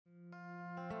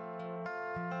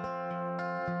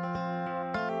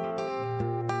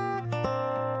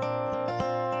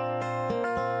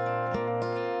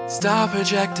Star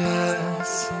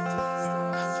projectors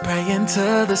praying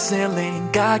to the ceiling,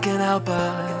 God can help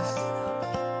us.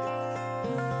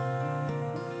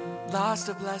 Lost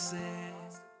a blessing.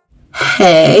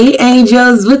 Hey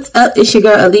angels, what's up? It's your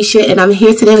girl Alicia and I'm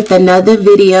here today with another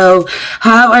video.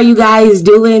 How are you guys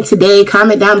doing today?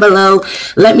 Comment down below.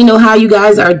 Let me know how you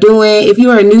guys are doing. If you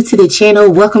are new to the channel,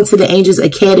 welcome to the Angels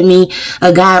Academy,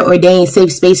 a God ordained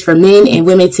safe space for men and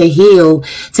women to heal,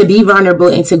 to be vulnerable,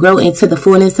 and to grow into the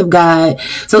fullness of God.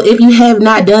 So if you have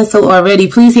not done so already,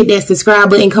 please hit that subscribe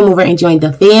button, come over and join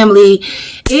the family.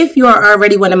 If you are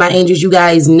already one of my angels, you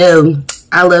guys know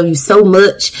I love you so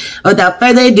much. Without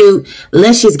further ado,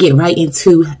 let's just get right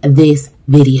into this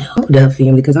video. Hold up,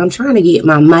 family, because I'm trying to get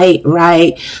my mic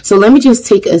right. So let me just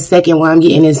take a second while I'm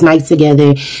getting this mic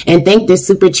together and thank the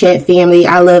super chat family.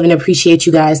 I love and appreciate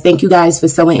you guys. Thank you guys for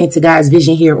sowing into God's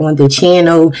vision here on the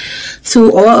channel.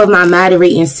 To all of my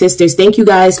moderating sisters, thank you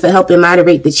guys for helping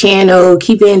moderate the channel,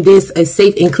 keeping this a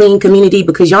safe and clean community,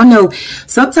 because y'all know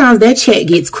sometimes that chat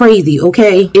gets crazy.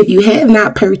 Okay, if you have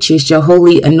not purchased your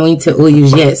holy anointed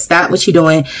oils yet, stop what you're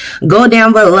doing, go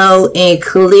down below and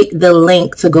click the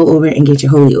link to go over and get your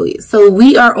holy oils. So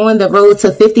we are on the road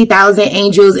to 50,000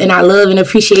 angels, and I love and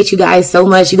appreciate you guys so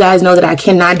much. You guys know that I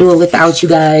cannot do it without you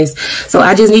guys. So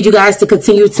I just need you guys to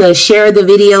continue to share the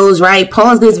videos, right?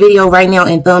 Pause this video right now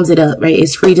and thumbs it up, right?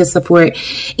 It's free to support.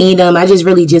 And I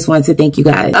really just want to thank you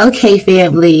guys. Okay,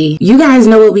 family, you guys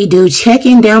know what we do. Check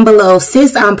in down below.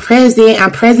 Sis, I'm present.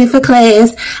 I'm present for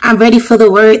class. I'm ready for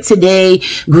the word today.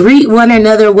 Greet one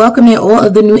another. Welcoming all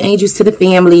of the new angels to the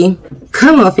family.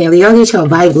 Come on, family. Y'all get your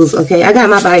Bibles, okay? I got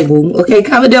my Bible, okay?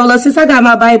 Comment down below. Since I got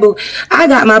my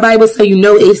Bible, so you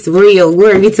know it's real.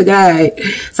 Glory be to God.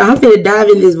 So I'm going to dive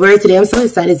in this word today. I'm so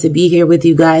excited to be here with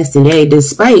you guys today,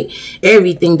 despite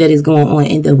everything that is going on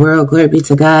in the world. Glory be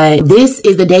to God. This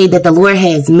is the day that the Lord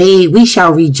has made. We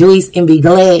shall rejoice and be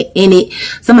glad in it.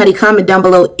 Somebody comment down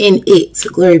below, in it.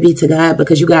 Glory be to God,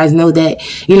 because you guys know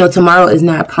that, you know, tomorrow is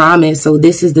not promised. So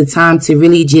this is the time to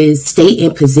really just stay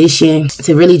in position,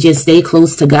 to really just stay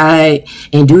close to God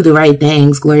and do the right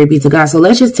things. Glory be to God. So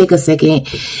let's just take a second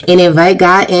and invite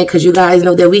God in, because you guys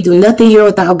know that we do nothing here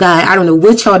without God. I don't know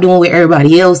what y'all doing with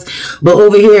everybody else, but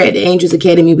over here at the Angels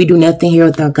Academy, we do nothing here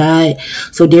without God.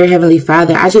 So dear Heavenly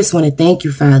Father, I just want to thank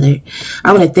you, Father.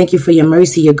 I want to thank you for your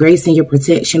mercy, your grace, and your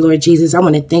protection, Lord Jesus. I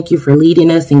want to thank you for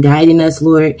leading us and guiding us,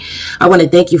 Lord. I want to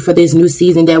thank you for this new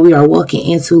season that we are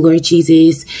walking into, Lord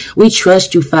Jesus. We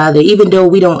trust you, Father, even though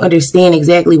we don't understand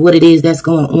exactly what it is that's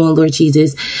going on, Lord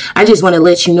Jesus. I just want to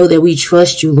let you know that we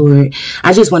trust you, Lord.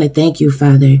 I just want to thank you,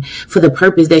 Father, for the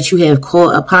purpose that you have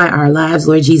called upon our lives,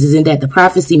 Lord Jesus, and that the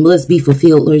prophecy must be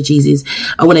fulfilled, Lord Jesus.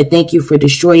 I want to thank you for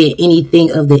destroying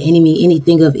anything of the enemy,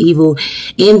 anything of evil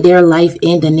in their life,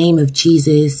 in the name of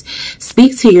Jesus.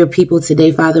 Speak to your people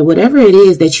today, Father. Whatever it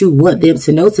is that you want them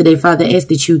to know today, Father, ask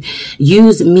that you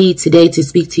use me today to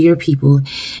speak to your people.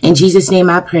 In Jesus' name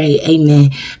I pray, amen.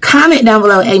 Comment down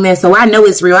below, amen, so I know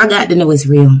it's real. I got to know it's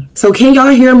real. So can y'all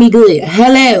hear me good?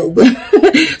 Hello.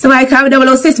 Somebody comment down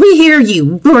below, sis, we hear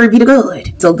you. Glory be to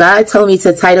God. So God told me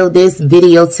to title this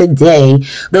video today,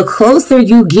 the closer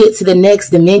you get to the next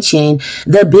dimension,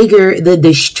 the bigger the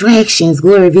distractions.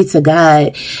 Glory be to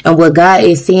God. And what God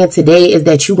is saying today is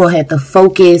that you're going to have to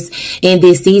focus in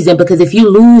this season, because if you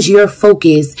lose your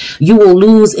focus, you will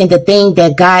lose in the thing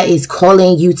that God is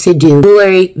calling you to do.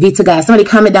 Glory be to God. Somebody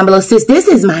comment down below, sis, this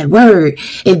is my word.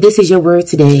 If this is your word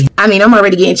today. I mean, I'm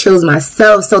already getting chills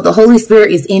myself. So the Holy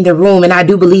Spirit is in the room, and I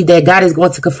do believe that God is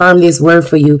going to confirm this word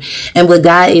for you. And what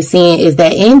God is saying is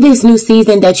that in this new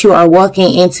season that you are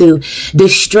walking into,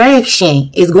 distraction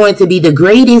is going to be the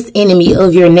greatest enemy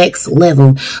of your next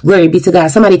level. Glory be to God.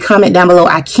 Somebody comment down below,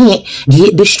 I can't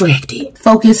get distracted.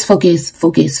 Focus, focus,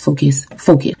 focus, focus,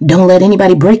 focus. Don't let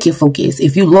anybody break your focus.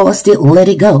 If you lost it, let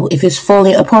it go. If it's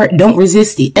falling apart, don't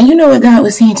resist it. And you know what God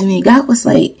was saying to me? God was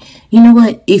like, you know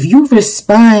what? If you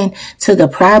respond to the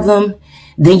problem,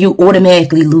 then you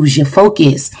automatically lose your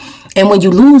focus. And when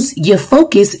you lose your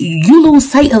focus, you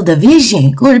lose sight of the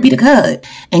vision. Glory be to God.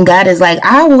 And God is like,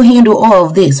 I will handle all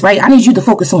of this, right? I need you to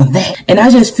focus on that. And I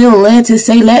just feel led to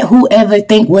say, let whoever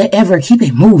think whatever, keep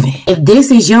it moving. If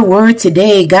this is your word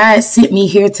today, God sent me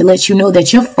here to let you know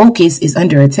that your focus is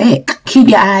under attack. Keep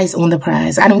your eyes on the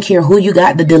prize. I don't care who you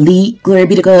got to delete. Glory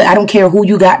be to God. I don't care who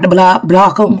you got to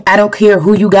block them. I don't care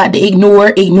who you got to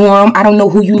ignore them. I don't know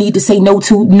who you need to say no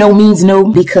to. No means no,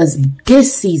 because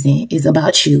this season is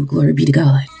about you. Glory be to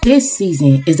God. This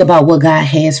season is about what God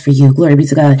has for you. Glory be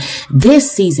to God.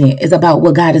 This season is about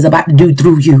what God is about to do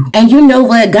through you. And you know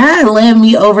what? God led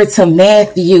me over to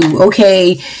Matthew,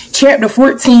 okay, chapter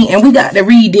 14, and we got to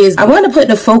read this. I want to put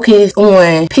the focus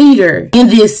on Peter in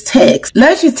this text.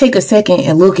 Let's just take a second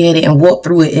and look at it and walk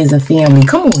through it as a family.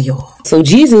 Come on, y'all. So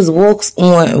Jesus walks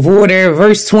on water,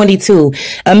 verse 22.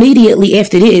 Immediately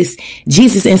after this,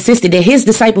 Jesus insisted that his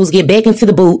disciples get back into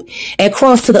the boat and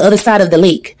cross to the other side of the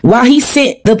lake while he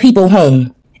sent the people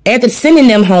home. After sending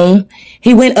them home,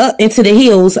 he went up into the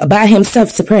hills by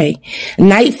himself to pray.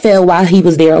 Night fell while he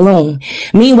was there alone.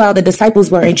 Meanwhile, the disciples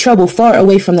were in trouble far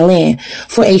away from the land,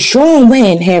 for a strong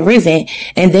wind had risen,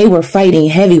 and they were fighting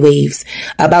heavy waves.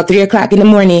 About 3 o'clock in the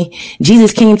morning,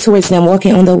 Jesus came towards them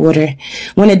walking on the water.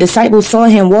 When the disciples saw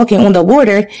him walking on the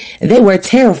water, they were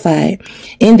terrified.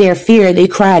 In their fear, they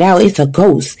cried out, "It's a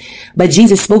ghost." But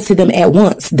Jesus spoke to them at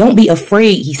once. "Don't be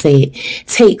afraid," he said.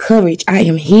 "Take courage, I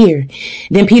am here."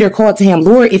 Then Peter called to him,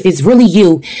 "Lord, if it's really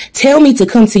you, tell me to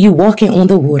come to you walking on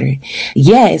the water."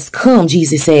 "Yes, come,"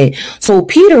 Jesus said. So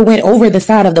Peter went over the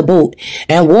side of the boat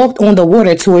and walked on the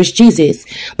water towards Jesus.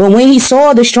 But when he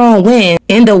saw the strong wind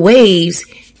and the waves,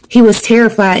 he was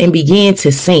terrified and began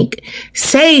to sink.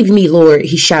 "Save me, Lord,"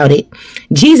 he shouted.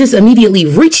 Jesus immediately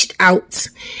reached out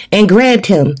and grabbed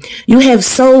him. "You have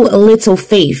so little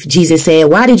faith," Jesus said.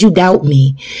 "Why did you doubt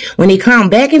me?" When he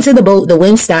climbed back into the boat, the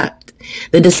wind stopped.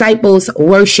 The disciples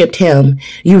worshipped him.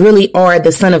 "You really are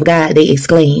the Son of God," they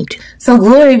exclaimed. So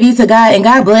glory be to God, and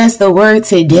God bless the word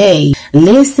today.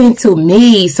 Listen to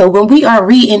me. So when we are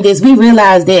reading this, we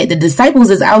realize that the disciples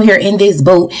is out here in this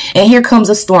boat, and here comes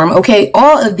a storm. Okay,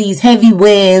 all of these heavy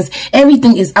winds,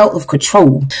 everything is out of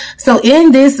control. So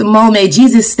in this moment,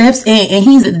 Jesus steps in and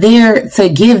he's there to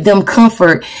give them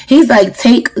comfort. He's like,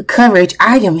 "Take courage,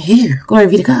 I am here." Glory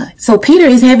be to God. So Peter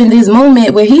is having this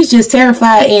moment where he's just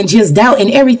terrified and just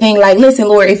doubting everything. Like, "Listen,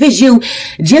 Lord, if it's you,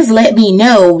 just let me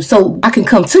know so I can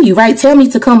come to you, right? Tell me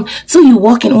to come to you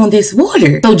walking on this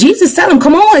water." So Jesus tell him,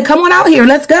 come on out here,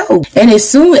 let's go. And as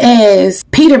soon as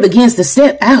Peter begins to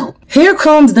step out, here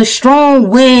comes the strong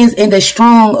winds and the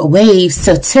strong waves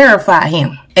to terrify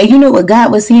him. And you know what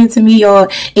God was saying to me, y'all?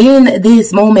 In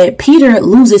this moment, Peter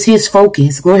loses his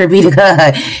focus. Glory be to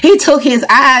God. He took his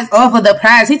eyes off of the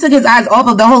prize. He took his eyes off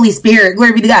of the Holy Spirit.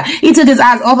 Glory be to God. He took his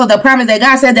eyes off of the promise that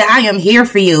God said that I am here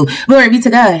for you. Glory be to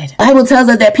God. The Bible tells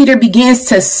us that Peter begins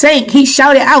to sink. He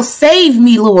shouted out, "Save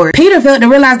me, Lord." Peter felt to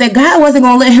realize that God wasn't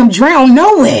going to let him drown.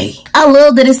 No way. I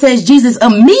love that it says Jesus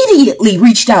immediately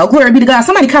reached out. Glory be to God.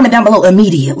 Somebody comment down below,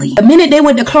 immediately. The minute they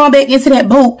went to climb back into that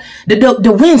boat,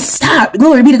 the wind stopped.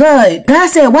 Glory be to God. God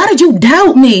said, "Why did you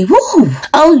doubt me? Woo!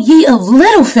 Oh, ye of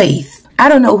little faith." I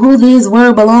don't know who this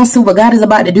word belongs to, but God is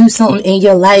about to do something in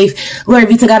your life. Glory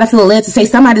be to God. I feel led to say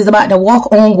somebody's about to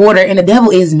walk on water and the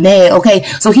devil is mad, okay?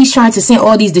 So he's trying to send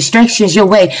all these distractions your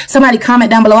way. Somebody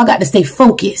comment down below, I got to stay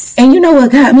focused. And you know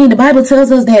what God mean? The Bible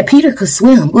tells us that Peter could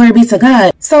swim. Glory be to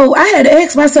God. So I had to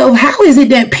ask myself, how is it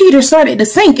that Peter started to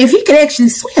sink if he could actually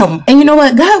swim? And you know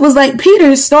what? God was like,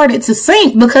 Peter started to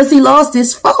sink because he lost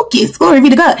his focus. Glory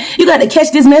be to God. You got to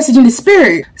catch this message in the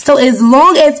spirit. So as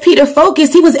long as Peter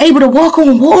focused, he was able to walk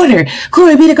on water.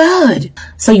 Glory be to God.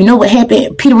 So you know what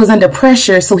happened? Peter was under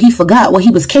pressure, so he forgot what he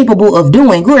was capable of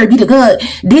doing. Glory be to God.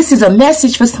 This is a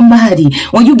message for somebody.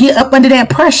 When you get up under that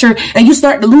pressure and you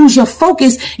start to lose your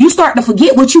focus, you start to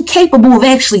forget what you're capable of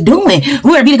actually doing.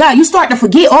 Glory be to God. You start to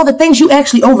forget all the things you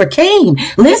actually overcame.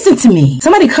 Listen to me.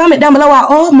 Somebody comment down below, I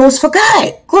almost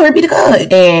forgot. Glory be to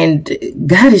God. And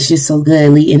God is just so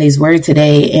good in his word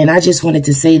today. And I just wanted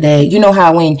to say that, you know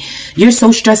how when you're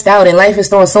so stressed out and life is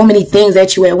throwing so many things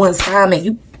at you at one time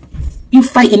and you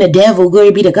fighting the devil,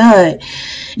 glory be to God.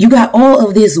 You got all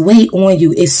of this weight on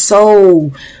you. It's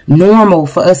so normal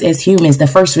for us as humans. The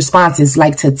first response is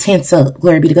like to tense up,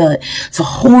 glory be to God, to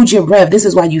hold your breath. This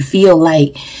is why you feel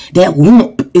like that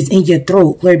lump is in your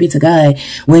throat, glory be to God.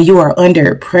 When you are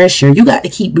under pressure, you got to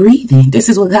keep breathing. This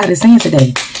is what God is saying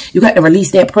today. You got to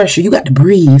release that pressure. You got to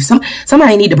breathe.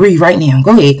 Somebody need to breathe right now.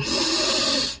 Go ahead.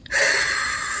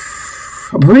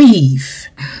 Breathe.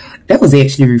 That was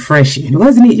actually refreshing,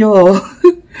 wasn't it, y'all?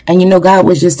 And you know, God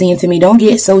was just saying to me, don't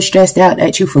get so stressed out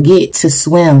that you forget to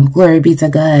swim. Glory be to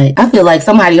God. I feel like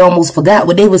somebody almost forgot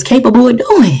what they was capable of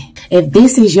doing. If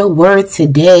this is your word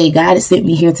today, God has sent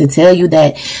me here to tell you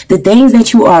that the things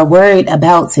that you are worried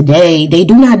about today, they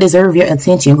do not deserve your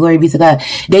attention. Glory be to God.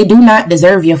 They do not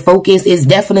deserve your focus. It's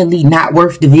definitely not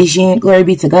worth the vision. Glory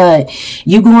be to God.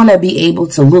 You're going to be able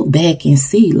to look back and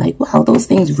see like, wow, those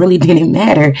things really didn't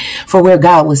matter for where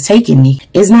God was taking me.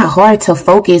 It's not hard to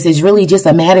focus. It's really just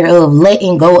a matter of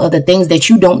letting go of the things that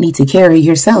you don't need to carry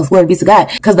yourself. Glory be to God.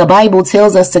 Because the Bible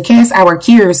tells us to cast our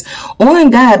cares on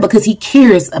God because he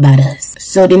cares about us.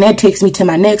 So then that takes me to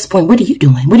my next point. What are you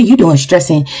doing? What are you doing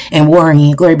stressing and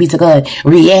worrying? Glory be to God.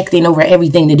 Reacting over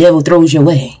everything the devil throws your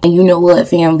way. And you know what,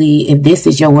 family? If this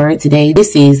is your word today,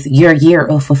 this is your year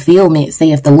of fulfillment,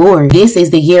 saith the Lord. This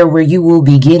is the year where you will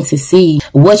begin to see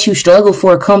what you struggle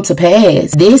for come to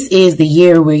pass. This is the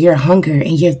year where your hunger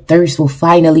and your thirst will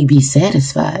finally be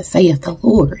satisfied, saith the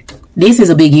Lord. This is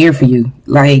a big year for you.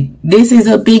 Like, this is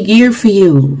a big year for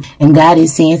you. And God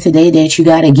is saying today that you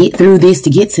got to get through this to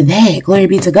get to that. Glory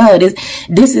be to God.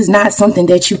 This is not something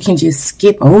that you can just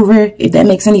skip over, if that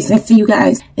makes any sense to you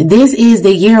guys. This is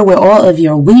the year where all of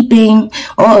your weeping,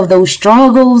 all of those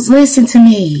struggles, listen to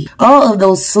me, all of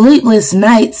those sleepless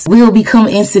nights will become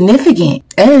insignificant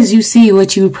as you see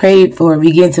what you prayed for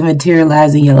begin to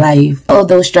materialize in your life. All of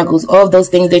those struggles, all of those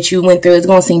things that you went through, it's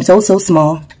going to seem so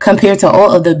small compared to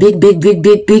all of the big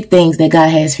things that God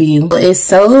has for you. It's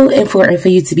so important for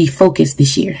you to be focused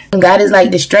this year. God is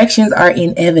like, distractions are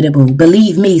inevitable.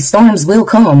 Believe me, storms will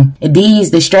come.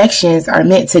 These distractions are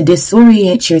meant to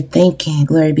disorient your thinking.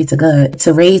 Glory be to God.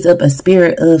 To raise up a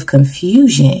spirit of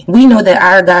confusion. We know that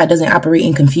our God doesn't operate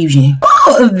in confusion.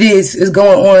 All of this is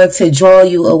going on to draw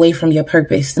you away from your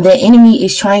purpose. The enemy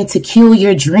is trying to kill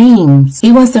your dreams.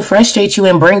 He wants to frustrate you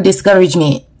and bring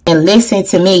discouragement. And listen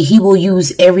to me, he will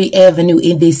use every avenue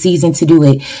in this season to do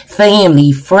it.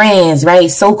 Family, friends, right?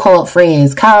 So-called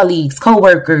friends, colleagues,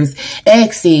 co-workers,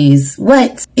 exes,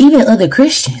 what? Even other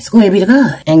Christians. Glory be to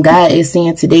God. And God is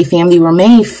saying today, family,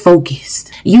 remain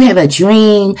focused. You have a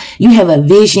dream, you have a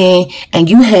vision, and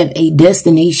you have a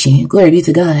destination. Glory be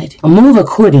to God. Move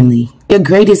accordingly. Your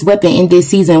greatest weapon in this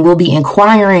season will be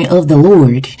inquiring of the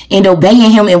Lord and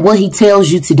obeying him in what he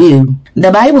tells you to do.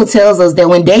 The Bible tells us that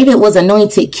when David was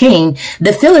anointed king,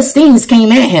 the Philistines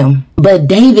came at him. But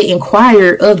David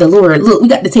inquired of the Lord. Look, we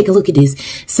got to take a look at this.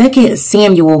 2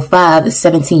 Samuel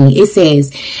 5:17. It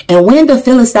says, and when the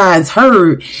Philistines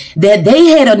heard that they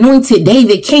had anointed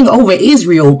David king over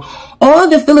Israel, all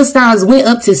the Philistines went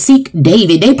up to seek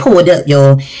David. They pulled up,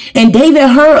 y'all. And David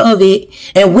heard of it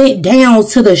and went down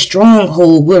to the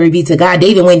stronghold. Glory be to God.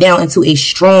 David went down into a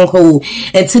stronghold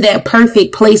and to that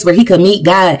perfect place where he could meet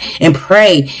God and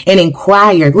pray and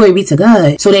inquire. Glory be to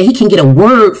God. So that he can get a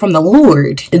word from the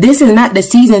Lord. This is not the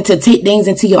season to take things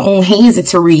into your own hands and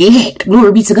to react.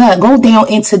 Glory be to God. Go down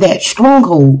into that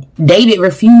stronghold. David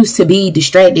refused to be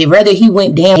distracted. Rather, he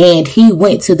went down and he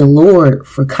went to the Lord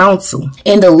for counsel.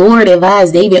 And the Lord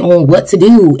advised David on what to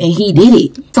do, and he did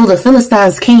it. So the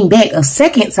Philistines came back a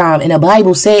second time, and the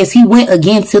Bible says he went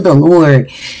again to the Lord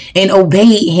and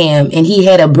obeyed him, and he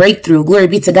had a breakthrough. Glory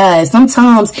be to God.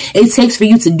 Sometimes it takes for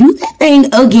you to do that thing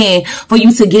again for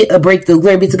you to get a breakthrough.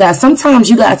 Glory be to God. Sometimes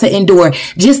you got to endure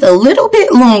just a little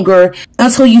bit longer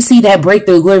until you see that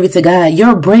breakthrough. Glory be to God.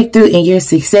 Your breakthrough and your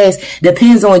success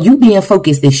depends on you being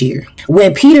focused this year.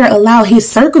 When Peter allowed his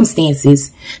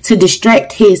circumstances to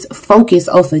distract his focus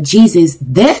off of Jesus,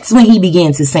 that's when he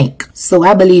began to sink. So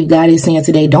I believe God is saying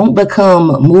today, don't become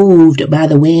moved by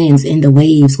the winds and the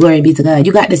waves. Glory be to God.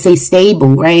 You got to stay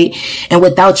stable, right? And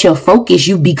without your focus,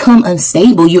 you become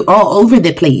unstable. You're all over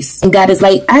the place. And God is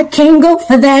like, I can't go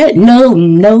for that. No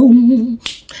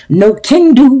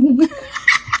can do.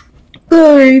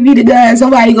 Glory be to God.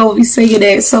 Somebody gonna be singing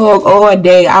that song all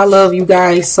day. I love you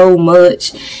guys so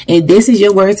much. And this is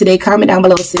your word today. Comment down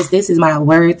below, sis. This is my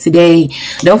word today.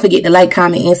 Don't forget to like,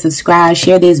 comment, and subscribe.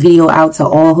 Share this video out to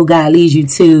all who God leads you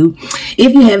to.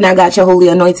 If you have not got your holy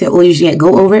anointed oils yet,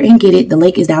 go over and get it. The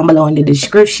link is down below in the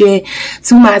description.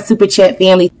 To my super chat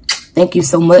family, thank you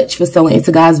so much for sowing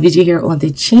into God's vision here on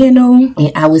the channel.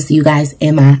 And I will see you guys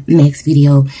in my next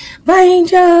video. Bye,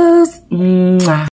 angels. Mwah.